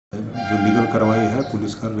जो लीगल कार्रवाई है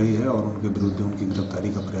पुलिस कर रही है और उनके विरुद्ध उनकी गिरफ्तारी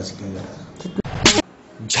का प्रयास किया जा रहा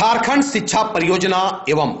है। झारखंड शिक्षा परियोजना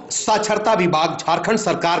एवं साक्षरता विभाग झारखंड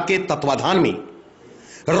सरकार के तत्वाधान में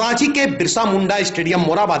रांची के बिरसा मुंडा स्टेडियम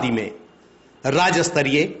मोराबादी में राज्य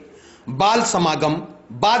स्तरीय बाल समागम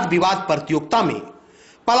वाद विवाद प्रतियोगिता में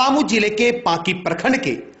पलामू जिले के पांकी प्रखंड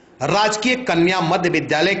के राजकीय कन्या मध्य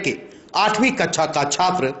विद्यालय के 8वीं कक्षा का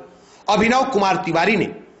छात्र अभिनव कुमार तिवारी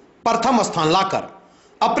ने प्रथम स्थान लाकर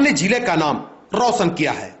अपने जिले का नाम रोशन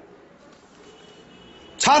किया है।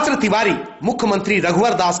 छात्र तिवारी मुख्यमंत्री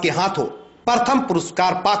रघुवर दास के हाथों प्रथम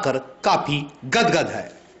पुरस्कार पाकर काफी गदगद है।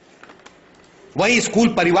 वहीं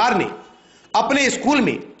स्कूल परिवार ने अपने स्कूल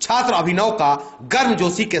में छात्र अभिनव का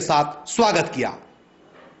गर्मजोशी के साथ स्वागत किया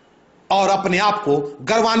और अपने आप को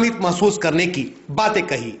गर्वान्वित महसूस करने की बातें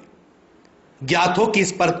कही। ज्ञात हो कि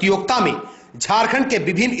इस प्रतियोगिता में झारखंड के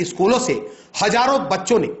विभिन्न स्कूलों से हजारों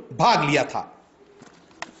बच्चों ने भाग लिया था।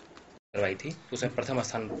 करवाई थी, उसमें प्रथम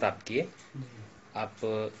स्थान प्राप्त किए। आप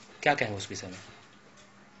क्या कहेंगे उस विषय में?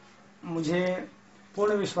 मुझे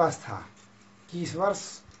पूर्ण विश्वास था कि इस वर्ष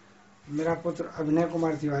मेरा पुत्र अभिनव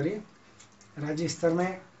कुमार तिवारी राज्य स्तर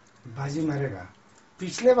में बाजी मारेगा।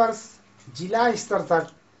 पिछले वर्ष जिला स्तर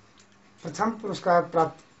तक प्रथम पुरस्कार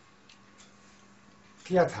प्राप्त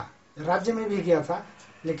किया था, राज्य में भी किया था,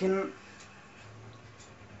 लेकिन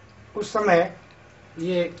उस समय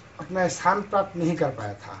ये अपना स्थान प्राप्त नहीं कर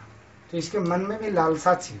पाया था। तो इसके मन में भी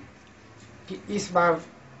लालसा थी कि इस बार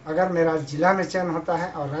अगर मेरा जिला में चयन होता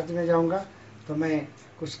है और राज्य में जाऊंगा तो मैं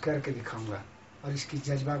कुछ करके दिखाऊंगा, और इसकी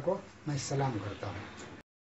जज्बा को मैं सलाम करता हूँ।